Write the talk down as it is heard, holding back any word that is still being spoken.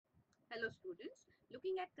Hello students,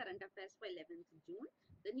 looking at current affairs for 11th June,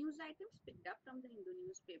 the news items picked up from the Hindu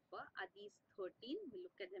newspaper are these 13. We'll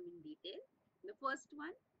look at them in detail. The first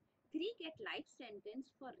one, 3 get life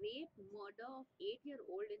sentence for rape murder of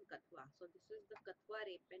 8-year-old in Kathua. So this is the Kathua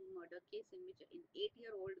rape and murder case in which an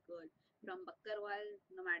 8-year-old girl from Bakkarwal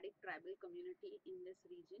nomadic tribal community in this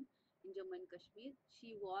region in Jammu and Kashmir,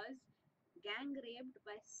 she was gang raped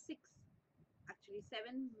by 7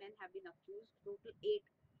 men have been accused, total 8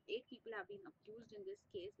 people have been accused in this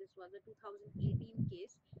case. This was a 2018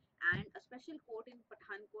 case, and a special court in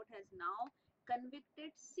Pathankot has now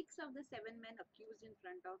convicted 6 of the 7 men accused in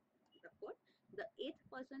front of the court. The 8th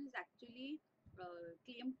person is actually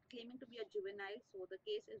claiming to be a juvenile, so the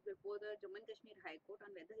case is before the Jammu and Kashmir High Court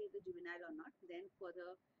on whether he is a juvenile or not. Then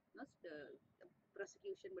further the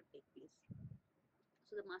prosecution would take place.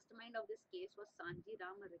 So the mastermind of this case was Sanji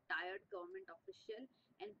Ram, a retired government official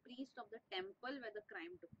and priest of the temple where the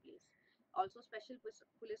crime took place. Also, Special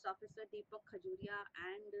Police Officer Deepak Khajuria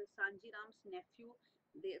and Sanji Ram's nephew,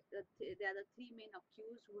 they are the 3 main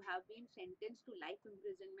accused who have been sentenced to life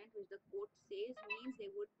imprisonment, which the court says means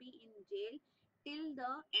they would be in jail till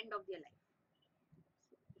the end of their life.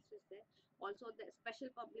 So this is there. Also, the special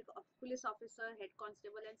police officer, head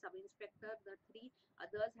constable, and sub inspector, the 3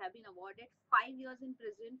 others have been awarded 5 years in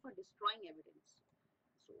prison for destroying evidence.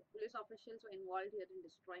 So, police officials were involved here in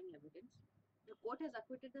destroying evidence. The court has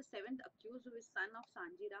acquitted the 7th accused, who is son of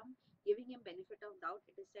Sanjiram, giving him benefit of doubt.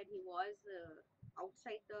 It is said he was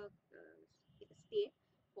outside the state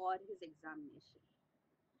for his examination.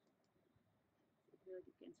 Here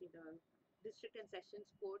you can see the district and sessions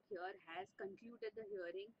court here has concluded the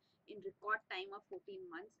hearing in record time of 14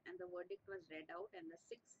 months, and the verdict was read out, and the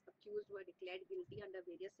 6 accused were declared guilty under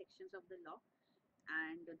various sections of the law.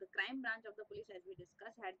 And the crime branch of the police, as we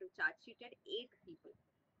discussed, had charge sheeted 8 people.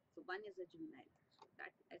 So 1 is a juvenile. So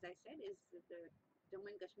that, as I said, is the Jammu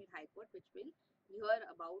and Kashmir High Court, which will hear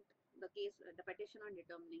about the case, the petition on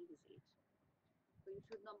determining his age. So you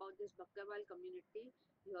should know about this Bakkarwal community.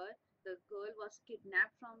 Here, the girl was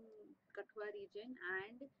kidnapped from Kathua region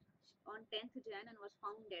and on 10th Jan and was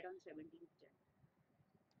found dead on 17th Jan.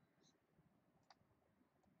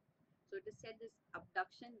 So it is said this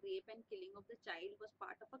abduction, rape and killing of the child was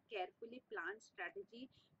part of a carefully planned strategy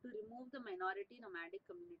to remove the minority nomadic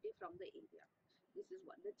community from the area. This is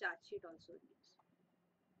what the charge sheet also reads.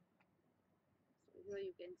 So here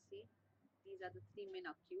you can see these are the 3 men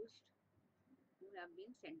accused who have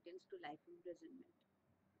been sentenced to life imprisonment.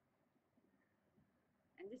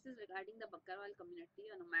 And this is regarding the Bakkarwal community,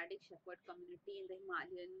 a nomadic shepherd community in the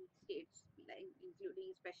Himalayan states,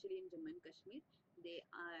 including especially in Jammu and Kashmir. They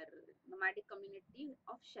are nomadic community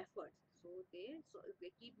of shepherds. So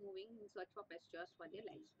they keep moving in search for pastures for their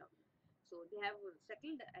livestock. So they have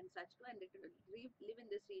settled and such too, and they live in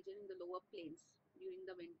this region in the lower plains during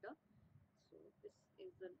the winter. So this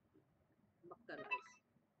is the Bakkarwals.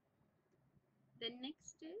 Then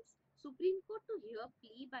next is Supreme Court to hear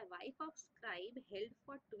plea by wife of scribe held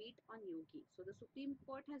for tweet on Yogi. So the Supreme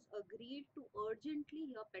Court has agreed to urgently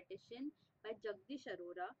hear petition by Jagisha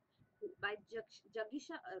Arora,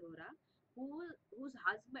 whose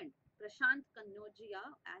husband Prashant Kanodia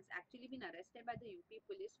has actually been arrested by the UP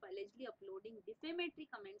police for allegedly uploading defamatory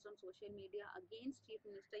comments on social media against Chief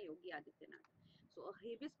Minister Yogi Adityanath. So a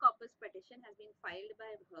habeas corpus petition has been filed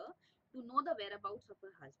by her to know the whereabouts of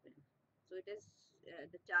her husband. So it is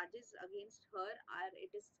the charges against her are,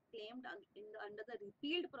 it is claimed under the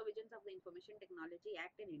repealed provisions of the Information Technology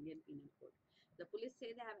Act and Indian Penal Code. The police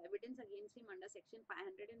say they have evidence against him under section 500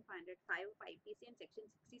 and 505 of IPC and section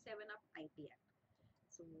 67 of IT Act.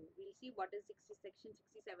 So we'll see what is section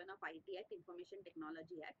 67 of IT Act, Information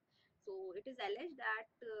Technology Act. So it is alleged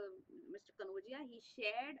that Mr. Kanodia, he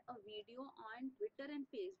shared a video on Twitter and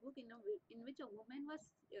Facebook in which a woman was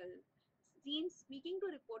seen speaking to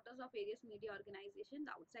reporters of various media organizations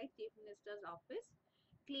outside Chief Minister's office,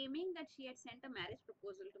 claiming that she had sent a marriage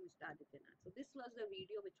proposal to Mr. Adityanath. So this was the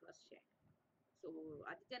video which was shared. So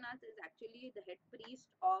Adityanath is actually the head priest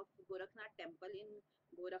of Gorakhnath temple in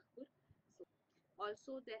Gorakhpur. So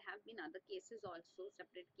also there have been other cases also,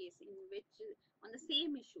 separate case in which on the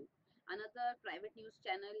same issue, another private news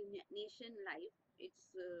channel, Nation Live, its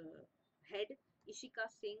head Ishika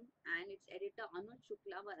Singh and its editor Anuj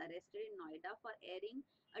Shukla were arrested in Noida for airing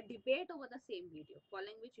a debate over the same video,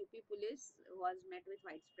 following which UP police was met with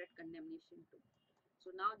widespread condemnation too. So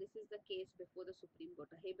now this is the case before the Supreme Court,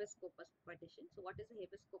 a habeas corpus petition. So what is a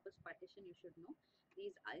habeas corpus petition? You should know.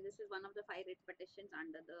 This is one of the 5 writ petitions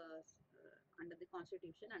under the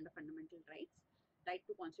Constitution, under fundamental rights, right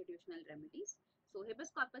to constitutional remedies. So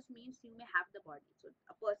habeas corpus means you may have the body. So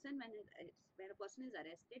a person, when a person is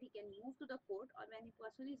arrested, he can move to the court, or when a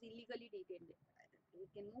person is illegally detained, he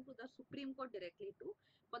can move to the Supreme Court directly to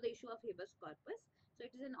for the issue of habeas corpus. So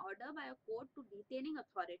it is an order by a court to detaining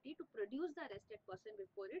authority to produce the arrested person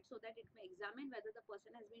before it, so that it may examine whether the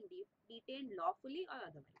person has been detained lawfully or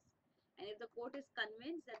otherwise. And if the court is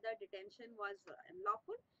convinced that the detention was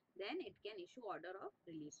unlawful, then it can issue order of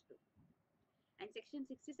release too. And section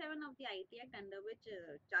 67 of the IT Act, under which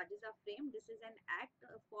charges are framed, this is an act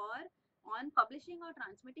for on publishing or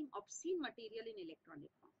transmitting obscene material in electronic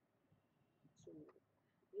form. So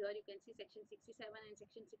here you can see section 67, and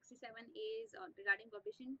section 67 is regarding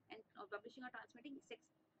publishing and publishing or transmitting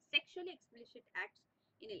sexually explicit acts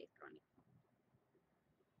in electronic form.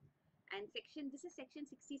 And this is section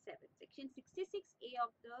 67. Section 66A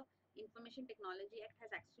of the Information Technology Act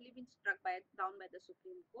has actually been struck down by the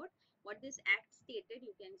Supreme Court. What this act stated,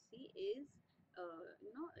 you can see, is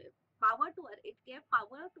it gave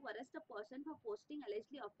power to arrest a person for posting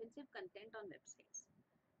allegedly offensive content on websites.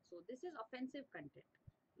 So this is offensive content,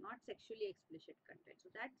 not sexually explicit content.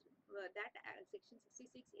 So that section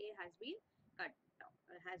 66A has been cut down,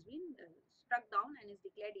 struck down, and is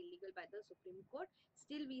declared illegal by the Supreme Court.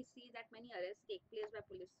 Still, we see that many arrests take place by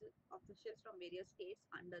police officials from various states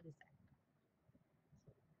under this act.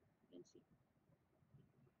 So you can see.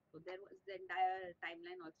 So there was the entire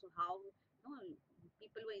timeline also how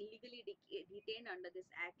people were illegally detained under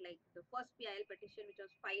this act. Like the first PIL petition which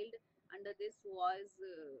was filed under this was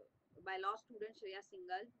by law student Shreya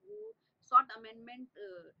Singhal, who sought amendment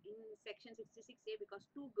in section 66A because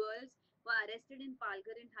two girls were arrested in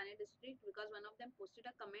Palghar in Thane district because one of them posted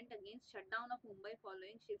a comment against shutdown of Mumbai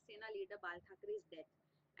following Shiv Sena leader Bal Thackeray's death,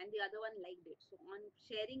 and the other one liked it. So on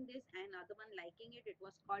sharing this and other one liking it, it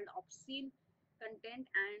was called obscene content,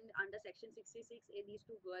 and under section 66A these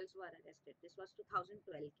two girls were arrested. This was 2012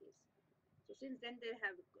 case. So since then they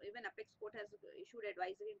have, even Apex Court has issued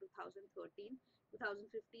advisory in 2013. 2015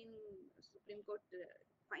 Supreme Court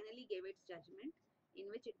finally gave its judgment in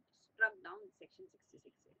which it struck down section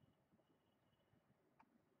 66A.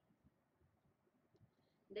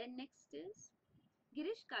 Then next is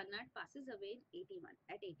Girish Karnad passes away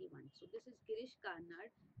at 81. So this is Girish Karnad,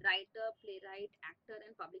 writer, playwright, actor,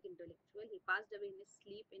 and public intellectual. He passed away in his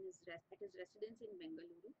sleep at his residence in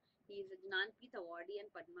Bengaluru. He is a Jnanpith awardee and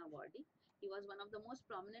Padma awardee. He was one of the most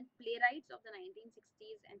prominent playwrights of the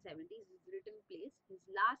 1960s and 70s. He's written plays. His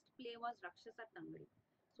last play was Rakshasa Tangadi.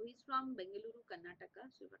 So he's from Bengaluru, Karnataka.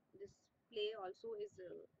 So this play also is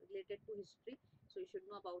related to history. So you should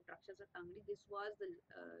know about Rakshasa Tangadi. This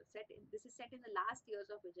is set in the last years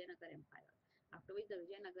of Vijayanagar Empire, after which the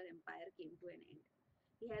Vijayanagar Empire came to an end.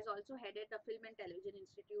 He has also headed the Film and Television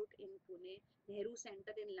Institute in Pune, Nehru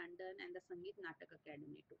Center in London, and the Sangeet Natak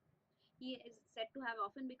Academy too. He is said to have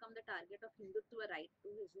often become the target of Hindutva right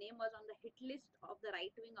too. His name was on the hit list of the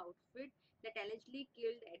right-wing outfit that allegedly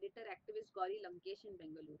killed editor activist Gauri Lankesh in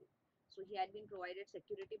Bengaluru. So he had been provided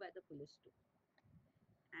security by the police too.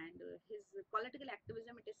 And his political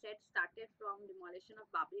activism, it is said, started from demolition of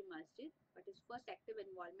Babri Masjid, but his first active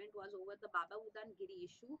involvement was over the Baba Budan Giri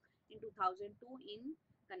issue in 2002 in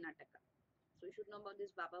Karnataka. So you should know about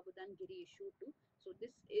this Baba Budan Giri issue too. So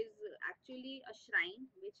this is actually a shrine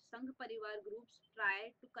which Sangh Parivar groups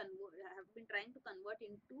have been trying to convert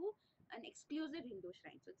into an exclusive Hindu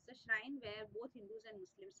shrine. So it's a shrine where both Hindus and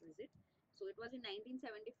Muslims visit. So it was in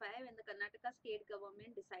 1975 when the Karnataka state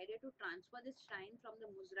government decided to transfer this shrine from the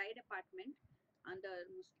Muzrai department under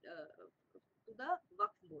to the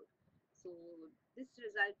Waqf board. So this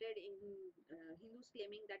resulted in Hindus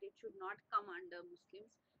claiming that it should not come under Muslims.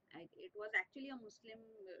 It was actually a Muslim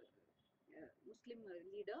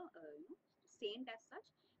leader, saint as such,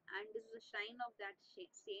 and this is a shrine of that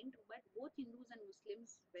saint. But both Hindus and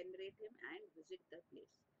Muslims venerate him and visit the place.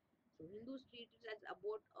 So Hindus treat it as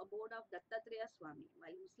abode of Dattatreya Swami,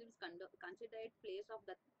 while Muslims consider it place of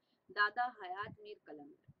the Dada Hayat Mir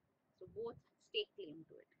Kalamir. So both stake claim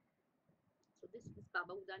to it. So this is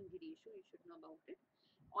Baba Udan Giri issue, you should know about it.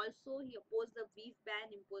 Also, he opposed the beef ban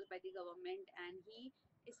imposed by the government, and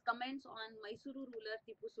his comments on Mysuru ruler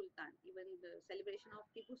Tipu Sultan, even the celebration of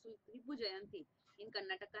Tipu Jayanti in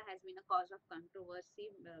Karnataka has been a cause of controversy.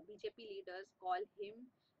 BJP leaders call him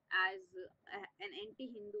as an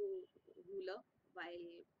anti-Hindu ruler, while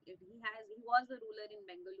he was the ruler in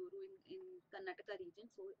Bengaluru in Karnataka region,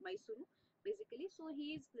 so Mysuru basically. So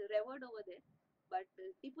he is revered over there, but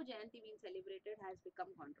Tipu Jayanti being celebrated has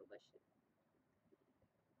become controversial.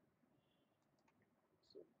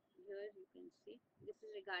 So here you can see this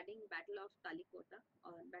is regarding Battle of Talikota,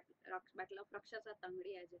 or Battle of Rakshasa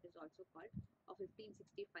Tangadi as it is also called, of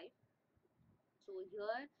 1565. So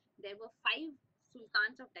here there were five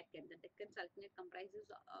sultans of Deccan. The Deccan Sultanate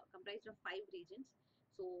comprised of five regions.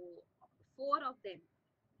 So four of them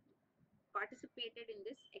participated in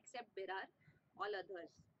this except Berar. All others,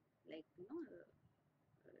 like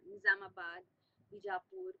Nizamabad,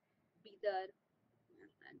 Bijapur, Bidar,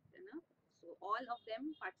 and so all of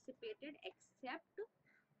them participated except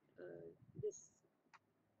this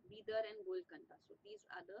Bidar and Golconda. So these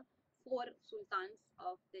are the four sultans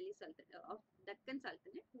of Delhi Sultanate, of Deccan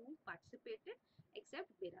Sultanate, who participated except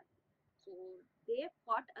Berar. So they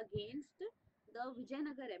fought against the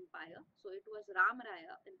Vijayanagar Empire. So it was Ram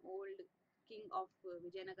Raya, an old king of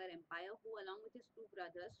Vijayanagar Empire, who along with his two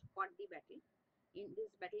brothers fought the battle. In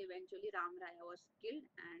this battle, eventually Ram Raya was killed,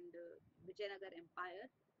 and Vijayanagar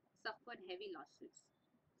Empire suffered heavy losses.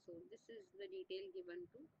 So this is the detail given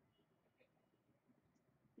to.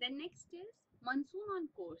 Then next is monsoon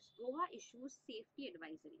on course. Goa issues safety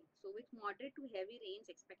advisory. So with moderate to heavy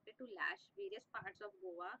rains expected to lash various parts of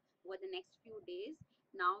Goa over the next few days.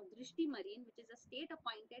 Now Drishti Marine, which is a state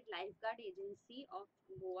appointed lifeguard agency of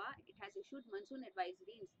Goa, it has issued monsoon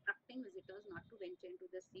advisory instructing visitors not to venture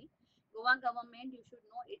into the sea. Goa government, you should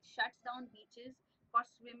know, it shuts down beaches for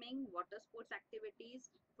swimming, water sports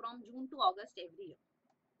activities from June to August every year.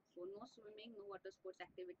 So no swimming, no water sports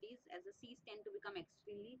activities, as the seas tend to become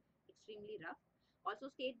extremely rough.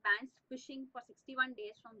 Also, state bans fishing for 61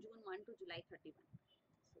 days from June 1 to July 31.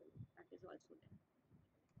 So that is also there.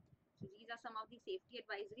 So these are some of the safety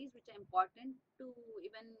advisories which are important to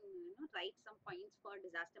even write some points for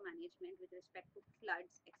disaster management with respect to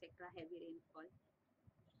floods, etc., heavy rainfall.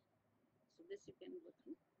 So this you can go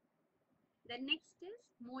through. The next is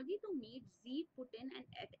Modi to meet Xi, Putin and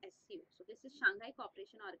at SCO. So this is Shanghai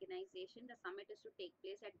Cooperation Organization. The summit is to take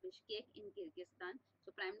place at Bishkek in Kyrgyzstan. So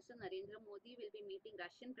Prime Minister Narendra Modi will be meeting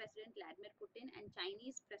Russian President Vladimir Putin and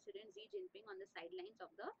Chinese President Xi Jinping on the sidelines of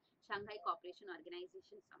the Shanghai Cooperation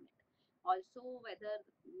Organization summit. Also, whether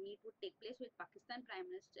meet would take place with Pakistan Prime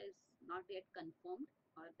Minister is not yet confirmed,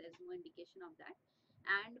 or there's no indication of that.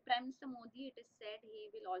 And Prime Minister Modi, it is said he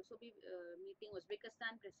will also be meeting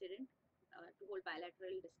Uzbekistan President to hold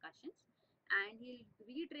bilateral discussions. And he'll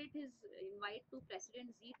reiterate his invite to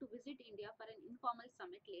President Xi to visit India for an informal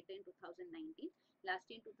summit later in 2019. Last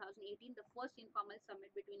year in 2018, the first informal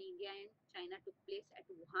summit between India and China took place at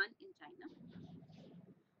Wuhan in China.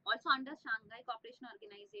 Also, under Shanghai Cooperation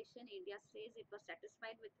Organization, India says it was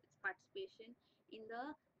satisfied with its participation in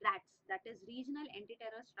the RATS, that is Regional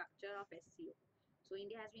Anti-Terror Structure of SCO. So,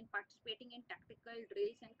 India has been participating in tactical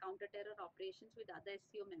drills and counter-terror operations with other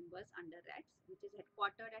SCO members under RATS, which is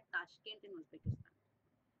headquartered at Tashkent in Uzbekistan.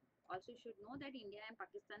 Also, you should know that India and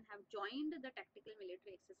Pakistan have joined the tactical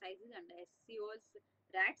military exercises under SCO's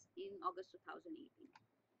RATS in August 2018.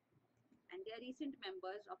 And they are recent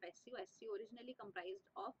members of SCO. SCO originally comprised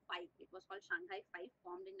of five. It was called Shanghai Five,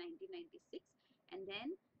 formed in 1996. And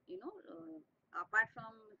then, apart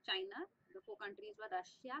from China, the four countries were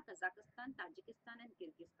Russia, Kazakhstan, Tajikistan, and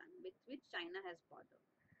Kyrgyzstan, with which China has border.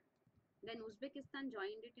 Then Uzbekistan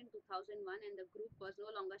joined it in 2001, and the group was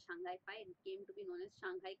no longer Shanghai Five. It came to be known as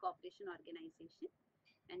Shanghai Cooperation Organization.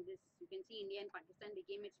 And this, you can see, India and Pakistan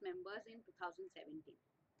became its members in 2017,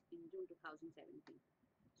 in June 2017.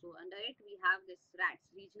 So under it, we have this RATS,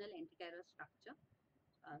 Regional Anti-Terror Structure.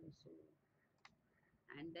 So,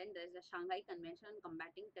 and then there's the Shanghai Convention on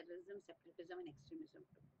Combating Terrorism, Separatism, and Extremism.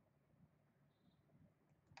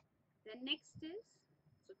 Then next is,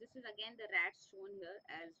 so this is again the RATS shown here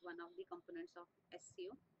as one of the components of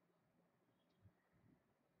SCO.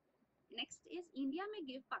 Next is India may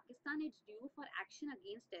give Pakistan its due for action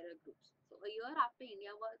against terror groups. So a year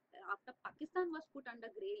after Pakistan was put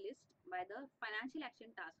under grey list by the Financial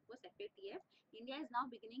Action Task Force (FATF), India is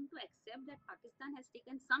now beginning to accept that Pakistan has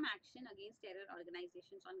taken some action against terror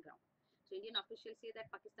organizations on ground. So Indian officials say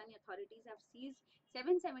that Pakistani authorities have seized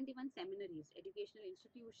 771 seminaries, educational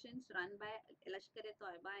institutions run by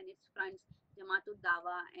Lashkar-e-Toiba and its fronts Jamaat-ud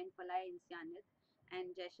Dawa and Falai-e-Insaniat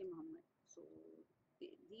and Jaish-e-Mohammed. So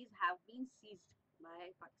these have been seized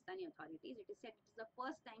by Pakistani authorities. It is said it is the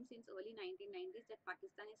first time since early 1990s that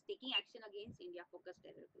Pakistan is taking action against India-focused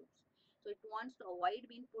terror groups. So it wants to avoid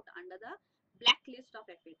being put under the blacklist of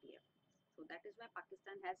FATF. So that is why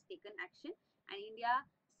Pakistan has taken action, and India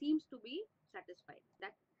seems to be satisfied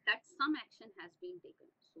that some action has been taken.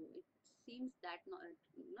 So it seems that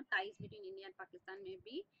ties between India and Pakistan may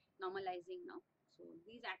be normalizing now. So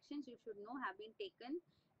these actions, you should know, have been taken,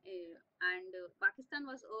 and Pakistan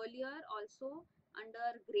was earlier also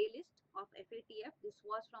under grey list of FATF. This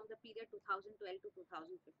was from the period 2012 to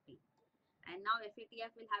 2015. And now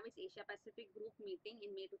FATF will have its Asia Pacific group meeting in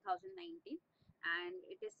May 2019. And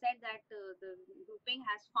it is said that the grouping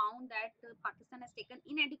has found that Pakistan has taken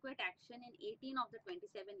inadequate action in 18 of the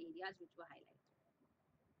 27 areas which were highlighted.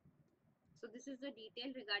 So this is the detail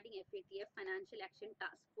regarding FATF, Financial Action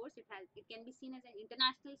Task Force. It can be seen as an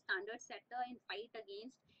international standard setter in fight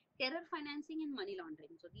against terror financing and money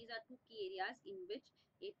laundering. So these are two key areas in which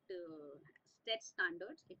it sets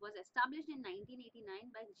standards. It was established in 1989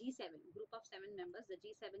 by G7, group of 7 members, the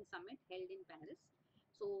G7 summit held in Paris.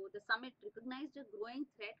 So the summit recognized a growing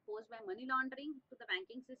threat posed by money laundering to the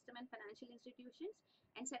banking system and financial institutions,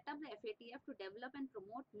 and set up the FATF to develop and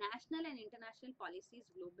promote national and international policies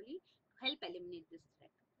globally help eliminate this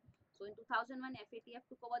threat. So in 2001, FATF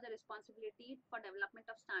took over the responsibility for development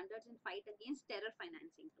of standards in fight against terror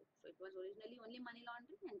financing too. So it was originally only money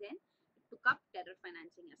laundering, and then it took up terror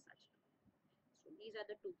financing as such. So these are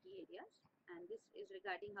the two key areas, and this is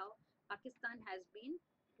regarding how Pakistan has been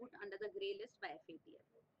put under the grey list by FATF.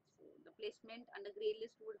 So the placement under grey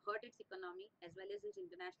list would hurt its economy as well as its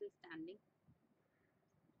international standing.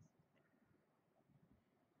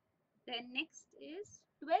 Then next is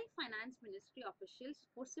 12 finance ministry officials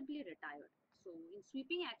forcibly retired. So in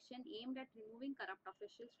sweeping action aimed at removing corrupt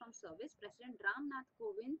officials from service, President Ram Nath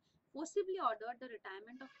Kovind forcibly ordered the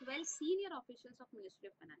retirement of 12 senior officials of Ministry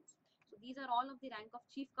of Finance. So these are all of the rank of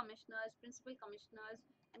chief commissioners, principal commissioners,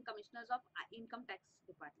 and commissioners of income tax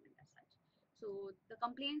department as such. So the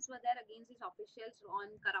complaints were there against these officials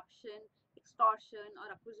on corruption, extortion,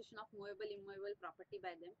 or acquisition of movable, immovable property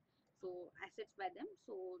by them. So assets by them,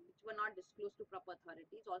 so which were not disclosed to proper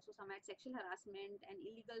authorities. Also, some had sexual harassment and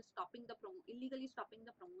illegally stopping the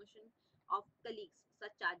promotion of colleagues.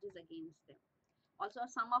 Such charges against them. Also,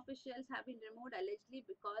 some officials have been removed allegedly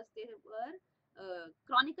because they were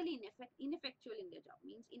chronically ineffectual in their job,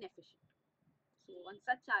 means inefficient. So on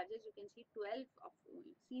such charges, you can see 12 of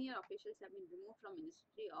senior officials have been removed from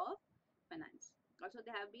Ministry of Finance. Also,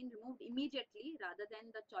 they have been removed immediately rather than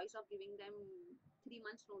the choice of giving them 3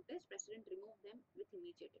 months notice. President removed them with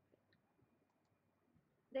immediate effect.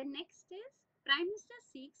 The next is Prime Minister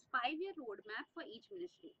seeks 5-year roadmap for each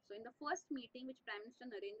ministry. So in the first meeting which Prime Minister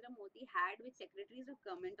Narendra Modi had with Secretaries of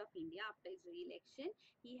Government of India after his re-election,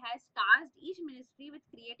 he has tasked each ministry with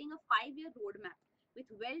creating a 5-year roadmap with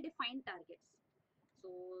well-defined targets. So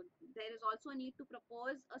there is also a need to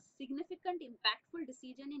propose a significant impactful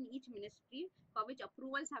decision in each ministry for which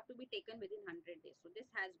approvals have to be taken within 100 days. So this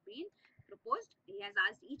has been proposed. He has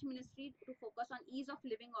asked each ministry to focus on ease of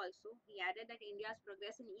living also. He added that India's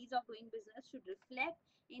progress in ease of doing business should reflect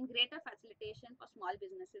in greater facilitation for small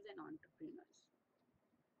businesses and entrepreneurs.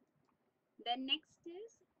 Then next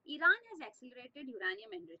is Iran has accelerated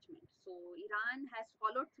uranium enrichment. So Iran has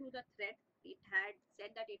followed through the threat. It had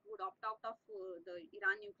said that it would opt out of the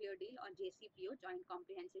Iran nuclear deal, or JCPO, Joint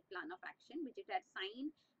Comprehensive Plan of Action, which it had signed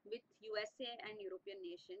with USA and European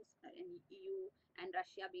nations, and EU and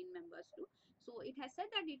Russia being members too. So it has said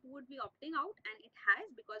that it would be opting out, and it has,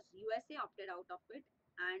 because USA opted out of it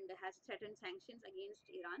and has threatened sanctions against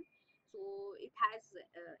Iran. So it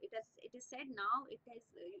is said now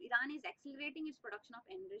Iran is accelerating its production of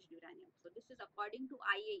enriched uranium. So this is according to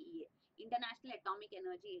IAEA, International Atomic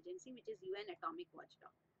Energy Agency, which is UN Atomic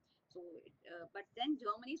Watchdog. So, but then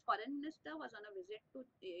Germany's foreign minister was on a visit to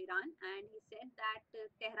Iran, and he said that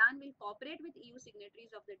Tehran will cooperate with EU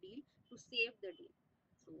signatories of the deal to save the deal.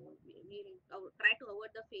 So we'll try to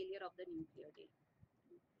avoid the failure of the nuclear deal.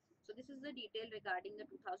 So this is the detail regarding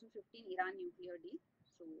the 2015 Iran nuclear deal.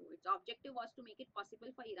 So its objective was to make it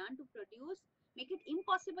impossible for Iran to produce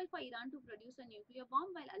a nuclear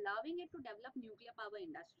bomb while allowing it to develop nuclear power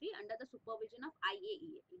industry under the supervision of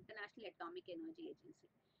IAEA, International Atomic Energy Agency.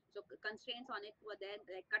 So constraints on it were there,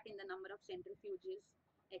 like cut in the number of centrifuges,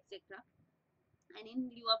 etc. And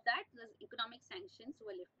in lieu of that, the economic sanctions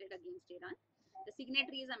were lifted against Iran. The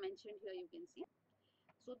signatories are mentioned here, you can see.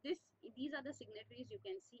 So these are the signatories. You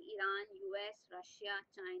can see Iran, US, Russia,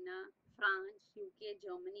 China, France, UK,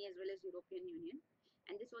 Germany, as well as European Union.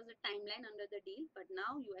 And this was the timeline under the deal, but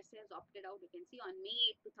now USA has opted out. You can see on May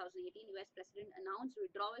 8, 2018, US President announced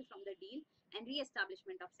withdrawal from the deal and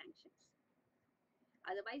re-establishment of sanctions.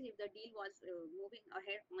 Otherwise, if the deal was moving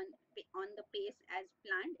ahead on the pace as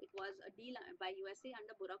planned, it was a deal by USA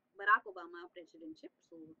under Barack Obama presidency.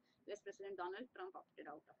 So US President Donald Trump opted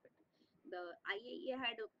out of it. The IAEA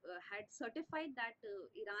had certified that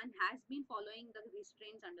Iran has been following the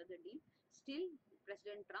restraints under the deal. Still,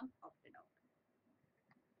 President Trump opted out.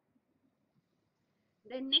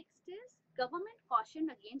 The next is government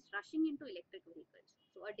cautioned against rushing into electric vehicles.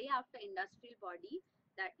 So a day after industrial body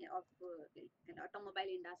that of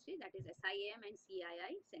automobile industry, that is SIAM and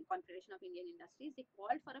CII, Confederation of Indian Industries, they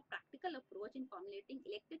called for a practical approach in formulating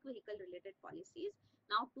electric vehicle related policies.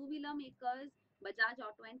 Now two-wheeler makers Bajaj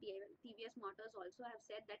Auto and TVS Motors also have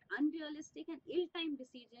said that unrealistic and ill-timed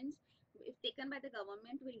decisions, if taken by the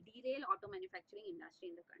government, will derail auto manufacturing industry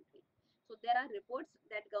in the country. So there are reports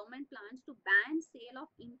that government plans to ban sale of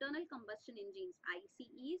internal combustion engines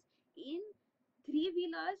ICEs in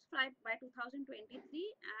three-wheelers by 2023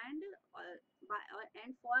 and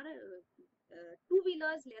and for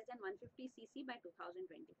two-wheelers less than 150 cc by 2025.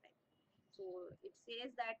 So it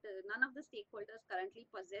says that none of the stakeholders currently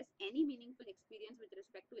possess any meaningful experience with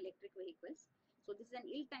respect to electric vehicles. So this is an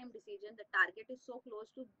ill-timed decision. The target is so close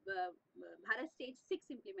to Bharat Stage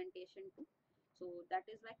 6 implementation too. So that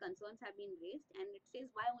is why concerns have been raised, and it says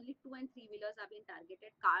why only two and three wheelers are being targeted,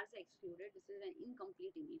 cars are excluded. This is an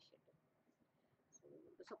incomplete initiative. So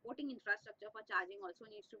the supporting infrastructure for charging also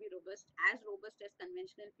needs to be robust as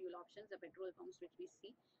conventional fuel options, the petrol pumps which we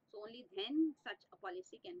see. So only then such a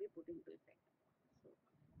policy can be put into effect. So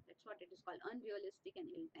that's what it is called, unrealistic and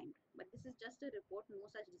ill-timed. But this is just a report. No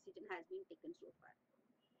such decision has been taken so far.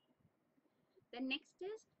 The next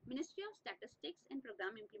is Ministry of Statistics and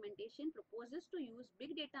Program Implementation proposes to use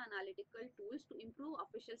big data analytical tools to improve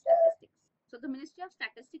official statistics. So the Ministry of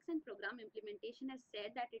Statistics and Program Implementation has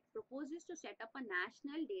said that it proposes to set up a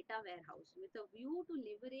national data warehouse with a view to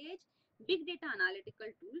leverage big data analytical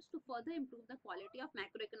tools to further improve the quality of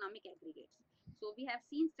macroeconomic aggregates. So we have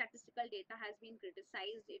seen statistical data has been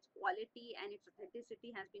criticized, its quality and its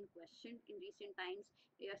authenticity has been questioned in recent times,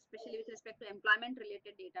 especially with respect to employment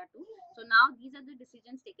related data too. So now these are the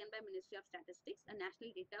decisions taken by Ministry of Statistics. A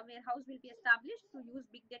national data warehouse will be established to use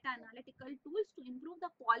big data analytical tools to improve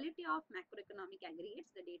the quality of macroeconomic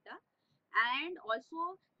aggregates, the data. And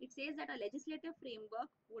also it says that a legislative framework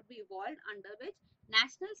would be evolved under which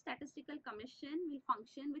National Statistical Commission will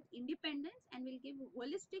function with independence and will give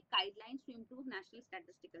holistic guidelines to improve national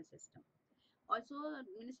statistical system. Also,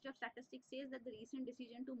 Ministry of Statistics says that the recent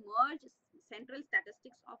decision to merge Central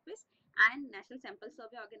Statistics Office and National Sample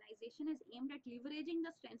Survey Organization is aimed at leveraging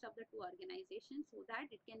the strengths of the two organizations so that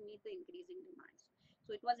it can meet the increasing demands.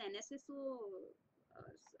 So it was NSSO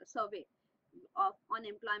survey of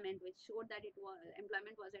unemployment, which showed that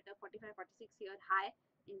employment was at a 45-46 year high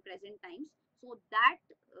in present times. So that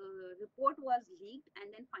report was leaked,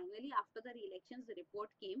 and then finally after the re-elections the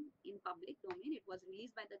report came in public domain. It was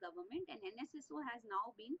released by the government, and NSSO has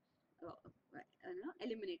now been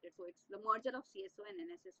eliminated. So it's the merger of CSO and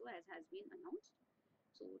NSSO has been announced.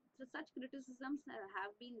 So such criticisms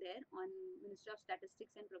have been there on Ministry of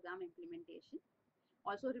Statistics and Program Implementation.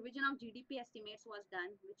 Also, revision of GDP estimates was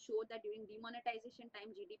done, which showed that during demonetization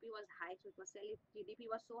time, GDP was high. So it was said if GDP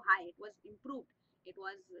was so high, it was improved. It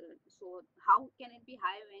was so how can it be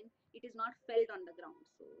high when it is not felt on the ground?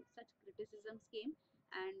 So such criticisms came,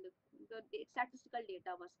 and the statistical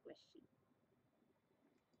data was questioned.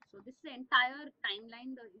 So this is the entire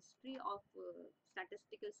timeline, the history of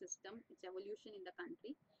statistical system, its evolution in the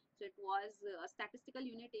country. So it was a statistical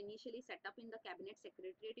unit initially set up in the Cabinet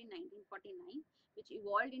Secretariat in 1949, which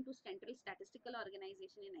evolved into Central Statistical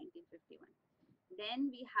Organization in 1951.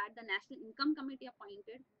 Then we had the National Income Committee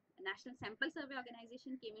appointed. The National Sample Survey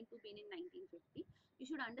Organization came into being in 1950. You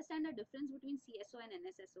should understand the difference between CSO and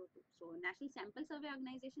NSSO too. So National Sample Survey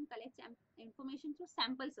Organization collects information through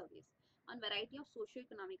sample surveys on variety of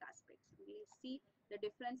socio-economic aspects. We see the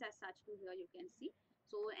difference as such too. Here you can see.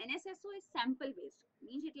 So NSSO is sample based,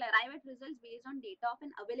 means it will arrive at results based on data of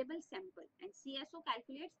an available sample, and CSO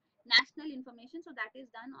calculates national information, so that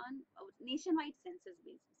is done on a nationwide census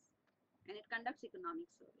basis, and it conducts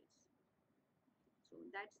economic surveys. So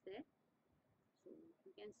that's there. So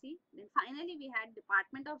you can see. Then finally we had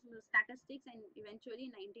Department of Statistics, and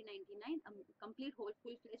eventually in 1999 a complete whole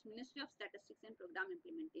full-fledged Ministry of Statistics and Program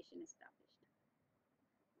Implementation established.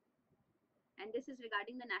 And this is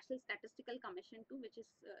regarding the National Statistical Commission too, which is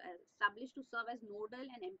established to serve as nodal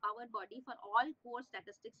and empowered body for all core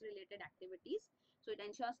statistics related activities. So it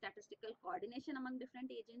ensures statistical coordination among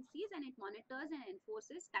different agencies, and it monitors and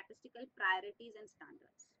enforces statistical priorities and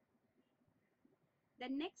standards.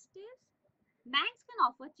 The next is banks can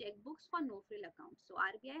offer checkbooks for no-frill accounts. So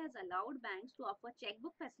RBI has allowed banks to offer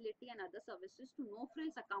checkbook facility and other services to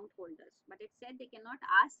no-frills account holders, but it said they cannot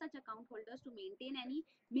ask such account holders to maintain any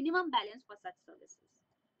minimum balance for such services.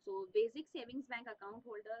 So basic savings bank account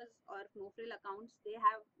holders or no-frill accounts, they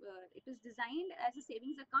have it is designed as a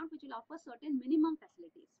savings account which will offer certain minimum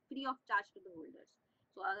facilities free of charge to the holders.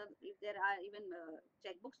 So if there are even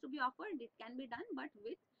checkbooks to be offered, it can be done, but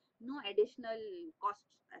with no additional costs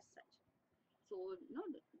as such. So,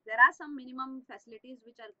 there are some minimum facilities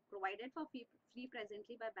which are provided for free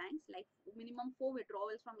presently by banks, like minimum 4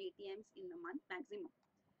 withdrawals from ATMs in a month maximum.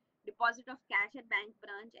 Deposit of cash at bank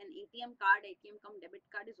branch and ATM card, ATM cum debit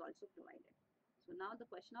card is also provided. So now the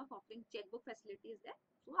question of offering checkbook facility is there.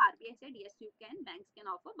 So RBI said yes, you can, banks can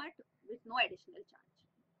offer, but with no additional charge,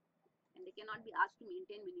 and they cannot be asked to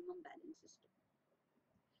maintain minimum balance system.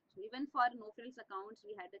 So even for no frills accounts,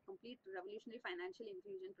 we had a complete revolutionary financial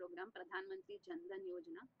infusion program, Pradhan Mantri Jan Dhan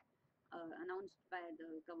Yojana, announced by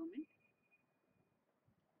the government.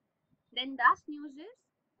 Then last news is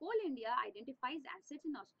Coal India identifies assets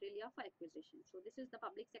in Australia for acquisition. So this is the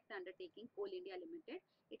public sector undertaking, Coal India Limited.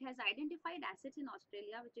 It has identified assets in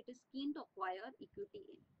Australia which it is keen to acquire equity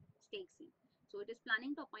in, stakes in. So it is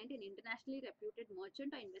planning to appoint an internationally reputed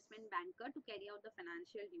merchant or investment banker to carry out the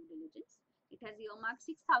financial due diligence. It has earmarked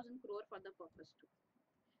 6,000 crore for the purpose too.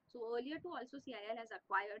 So earlier too also CIL has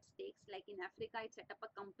acquired stakes, like in Africa it set up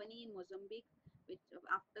a company in Mozambique, which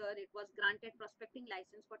after it was granted prospecting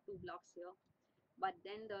license for 2 blocks here, but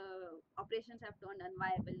then the operations have turned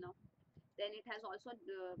unviable now. Then it has also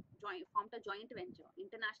formed a joint venture,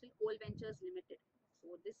 International Coal Ventures Limited.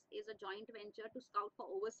 So this is a joint venture to scout for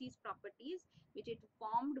overseas properties, which it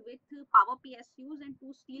formed with power PSUs and 2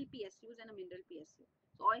 steel PSUs and a mineral PSU.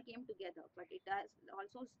 So all came together, but it has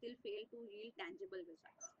also still failed to yield tangible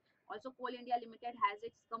results. Also, Coal India Limited has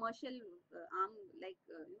its commercial arm, like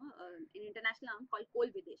an international arm called Coal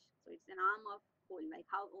Videsh. So it's an arm of coal, like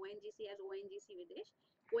how ONGC has ONGC Videsh.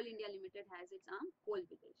 Coal India Limited has its arm Coal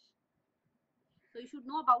Videsh. So you should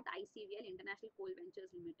know about ICVL, International Coal Ventures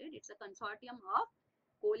Limited. It's a consortium of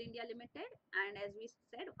Coal India Limited, and as we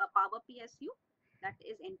said, a power PSU, that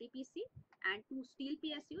is NTPC, and 2 steel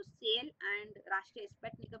PSUs, SAIL and Rashtriya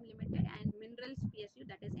Ispat Nigam Limited, and minerals PSU,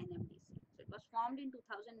 that is NMDC. So it was formed in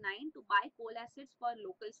 2009 to buy coal assets for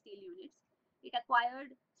local steel units. It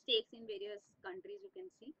acquired stakes in various countries. You can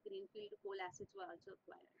see greenfield coal assets were also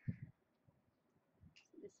acquired.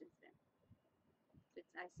 So this is them. So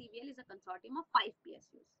it's ICVL is a consortium of 5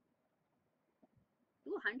 PSUs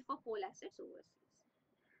to hunt for coal assets overseas.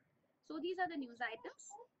 So these are the news items.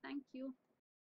 Thank you.